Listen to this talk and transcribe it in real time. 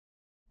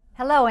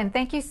Hello, and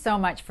thank you so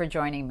much for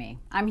joining me.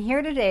 I'm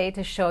here today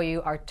to show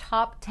you our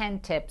top 10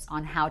 tips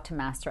on how to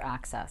master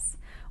access.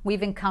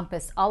 We've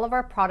encompassed all of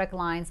our product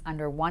lines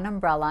under one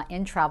umbrella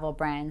in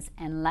TravelBrands,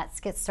 and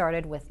let's get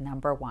started with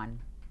number 1.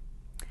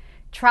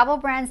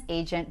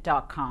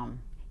 TravelBrandsAgent.com.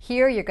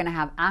 Here you're going to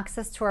have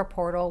access to our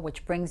portal,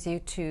 which brings you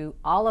to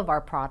all of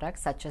our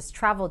products such as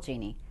Travel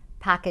Genie,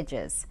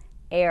 packages,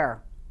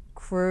 air,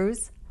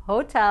 cruise,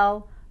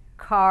 hotel,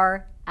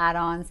 car,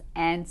 add-ons,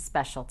 and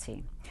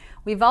specialty.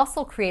 We've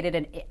also created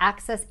an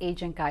Access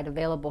Agent Guide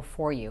available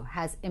for you. It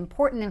has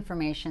important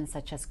information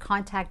such as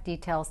contact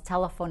details,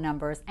 telephone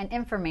numbers, and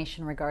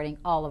information regarding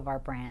all of our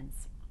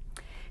brands.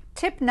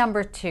 Tip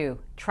number 2,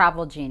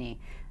 Travel Genie.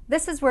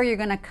 This is where you're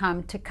going to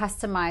come to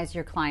customize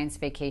your clients'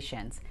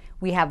 vacations.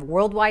 We have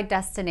worldwide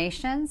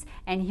destinations,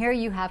 and here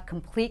you have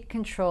complete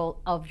control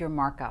of your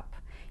markup.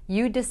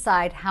 You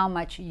decide how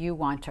much you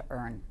want to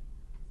earn.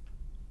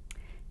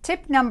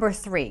 Tip number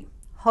 3,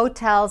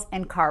 hotels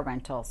and car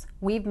rentals.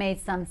 We've made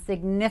some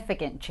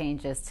significant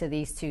changes to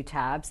these two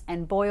tabs,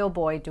 and boy oh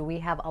boy do we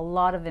have a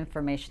lot of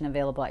information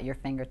available at your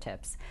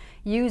fingertips.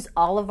 Use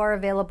all of our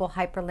available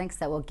hyperlinks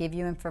that will give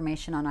you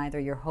information on either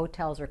your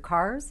hotels or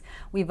cars.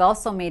 We've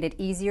also made it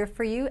easier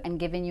for you and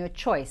given you a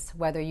choice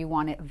whether you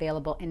want it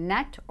available in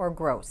net or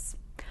gross.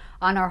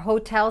 On our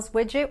hotels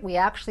widget, we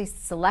actually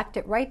select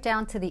it right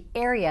down to the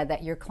area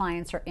that your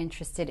clients are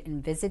interested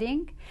in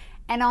visiting.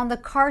 And on the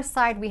car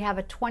side, we have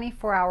a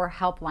 24-hour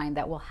helpline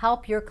that will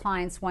help your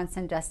clients once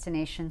in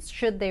destinations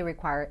should they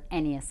require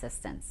any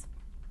assistance.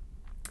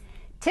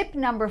 Tip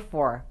number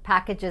 4,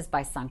 packages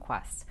by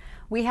Sunquest.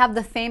 We have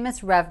the famous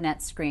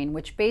RevNet screen,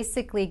 which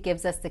basically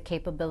gives us the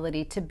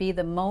capability to be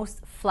the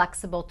most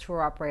flexible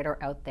tour operator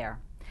out there.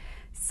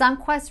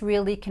 Sunquest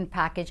really can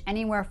package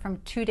anywhere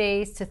from 2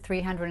 days to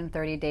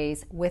 330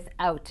 days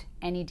without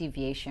any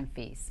deviation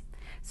fees.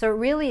 So it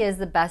really is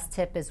the best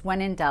tip is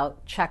when in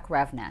doubt, check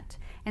RevNet.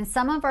 And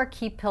some of our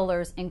key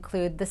pillars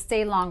include the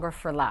stay longer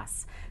for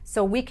less.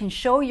 So we can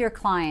show your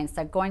clients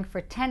that going for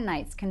 10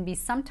 nights can be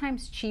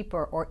sometimes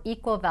cheaper or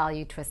equal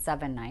value to a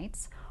 7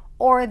 nights,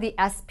 or the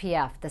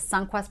SPF, the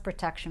Sunquest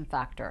Protection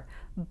Factor.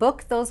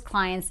 Book those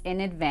clients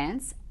in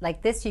advance.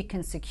 Like this, you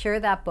can secure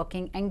that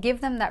booking and give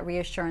them that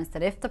reassurance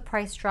that if the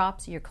price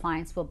drops, your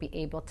clients will be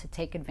able to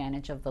take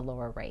advantage of the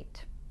lower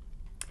rate.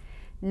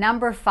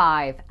 Number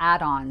 5,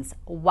 add-ons.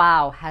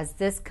 Wow, has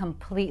this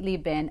completely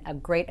been a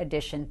great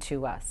addition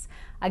to us.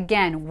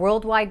 Again,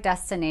 worldwide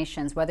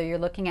destinations, whether you're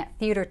looking at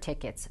theater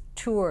tickets,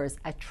 tours,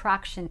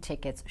 attraction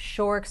tickets,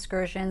 shore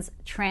excursions,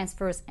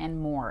 transfers, and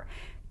more.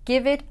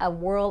 Give it a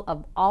whirl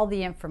of all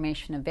the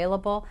information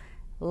available.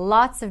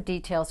 Lots of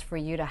details for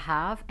you to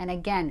have. And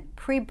again,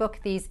 pre-book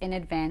these in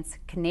advance,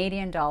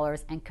 Canadian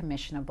dollars, and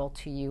commissionable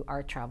to you,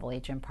 our travel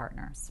agent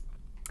partners.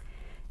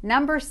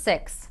 Number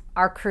 6,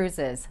 our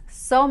cruises.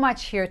 So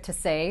much here to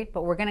say,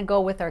 but we're going to go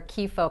with our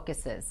key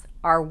focuses.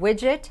 Our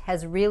widget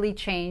has really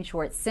changed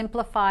where it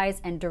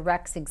simplifies and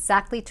directs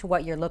exactly to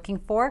what you're looking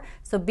for,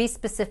 so be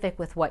specific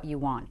with what you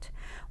want.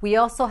 We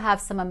also have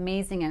some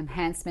amazing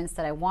enhancements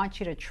that I want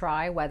you to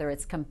try, whether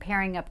it's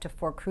comparing up to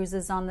 4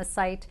 cruises on the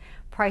site,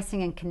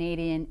 pricing in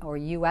Canadian or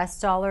US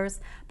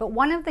dollars. But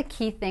one of the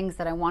key things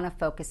that I want to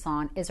focus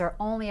on is our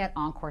Only at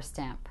Encore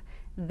stamp.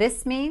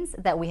 This means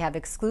that we have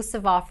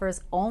exclusive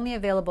offers only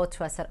available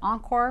to us at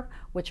Encore,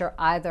 which are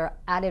either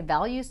added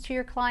values to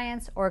your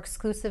clients or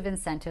exclusive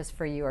incentives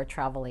for you or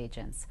travel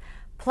agents.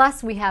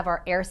 Plus, we have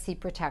our air seat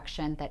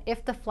protection that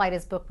if the flight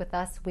is booked with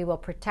us, we will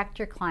protect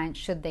your clients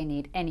should they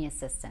need any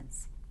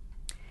assistance.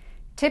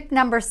 Tip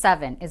number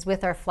 7 is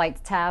with our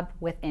flights tab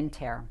with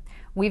Inter.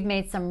 We've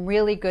made some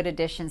really good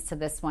additions to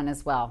this one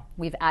as well.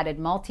 We've added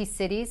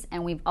multi-cities,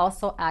 and we've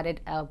also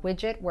added a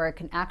widget where it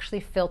can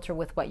actually filter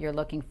with what you're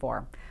looking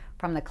for,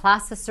 from the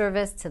class of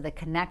service to the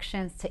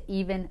connections to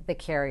even the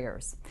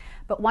carriers.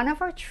 But one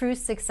of our true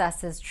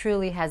successes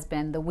truly has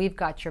been the We've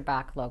Got Your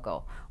Back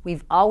logo.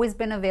 We've always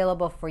been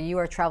available for you,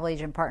 our travel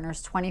agent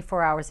partners,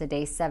 24 hours a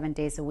day, 7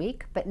 days a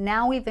week, but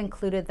now we've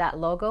included that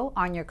logo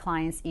on your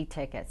clients'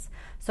 e-tickets.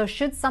 So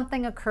should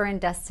something occur in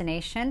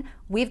destination,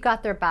 we've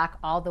got their back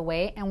all the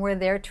way, and we're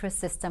there to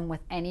assist them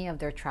with any of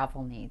their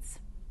travel needs.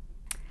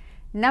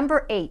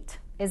 Number 8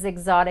 is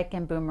Exotic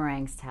and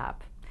Boomerangs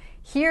tab.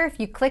 Here, if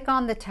you click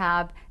on the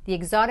tab, the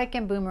Exotic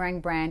and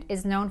Boomerang brand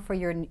is known for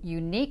your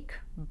unique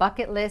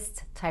bucket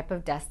list type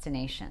of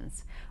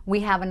destinations. We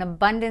have an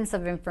abundance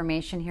of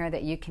information here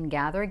that you can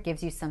gather. It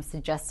gives you some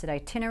suggested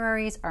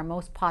itineraries, our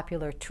most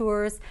popular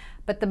tours,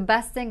 but the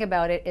best thing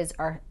about it is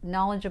our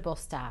knowledgeable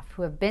staff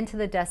who have been to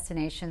the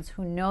destinations,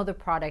 who know the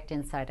product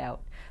inside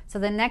out. So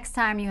the next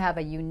time you have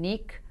a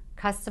unique,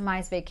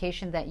 customized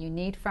vacation that you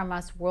need from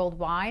us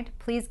worldwide,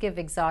 please give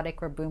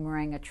Exotic or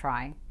Boomerang a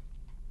try.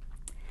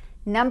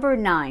 Number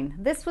 9,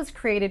 this was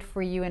created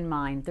for you in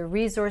mind, the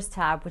Resource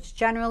tab, which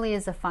generally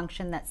is a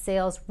function that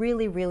sales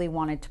really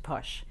wanted to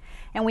push.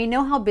 And we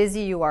know how busy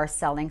you are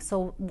selling,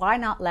 so why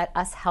not let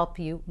us help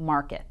you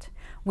market?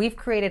 We've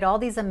created all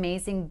these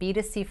amazing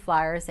B2C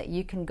flyers that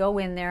you can go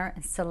in there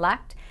and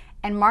select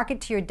and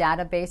market to your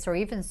database or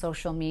even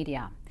social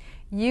media.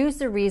 Use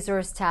the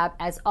resource tab,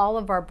 as all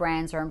of our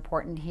brands are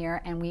important here,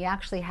 and we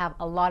actually have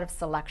a lot of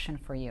selection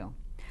for you.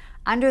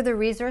 Under the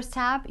resource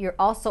tab, you're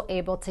also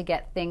able to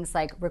get things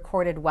like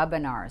recorded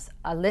webinars,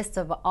 a list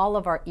of all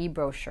of our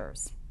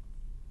e-brochures.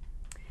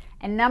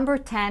 And number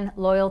 10,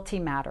 loyalty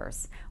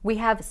matters. We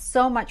have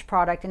so much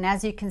product, and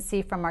as you can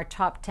see from our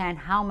top 10,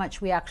 how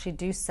much we actually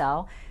do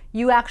sell,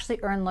 you actually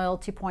earn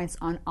loyalty points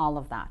on all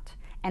of that.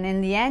 And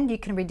in the end, you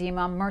can redeem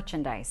on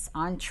merchandise,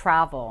 on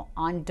travel,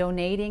 on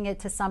donating it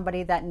to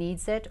somebody that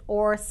needs it,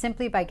 or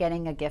simply by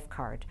getting a gift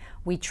card.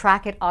 We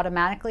track it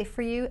automatically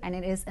for you, and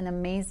it is an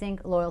amazing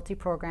loyalty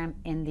program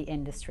in the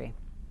industry.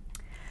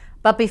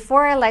 But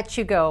before I let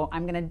you go,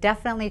 I'm going to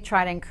definitely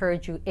try to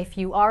encourage you, if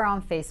you are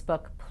on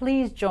Facebook,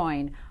 please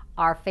join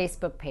our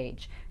Facebook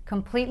page,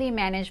 completely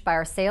managed by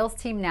our sales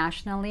team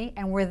nationally,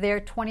 and we're there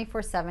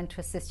 24/7 to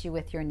assist you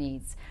with your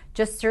needs.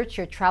 Just search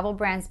your Travel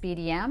Brands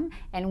BDM,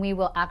 and we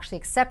will actually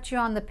accept you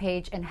on the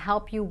page and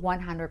help you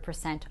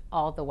 100%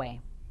 all the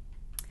way.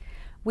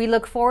 We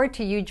look forward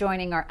to you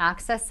joining our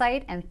Access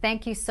site, and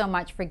thank you so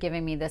much for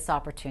giving me this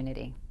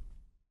opportunity.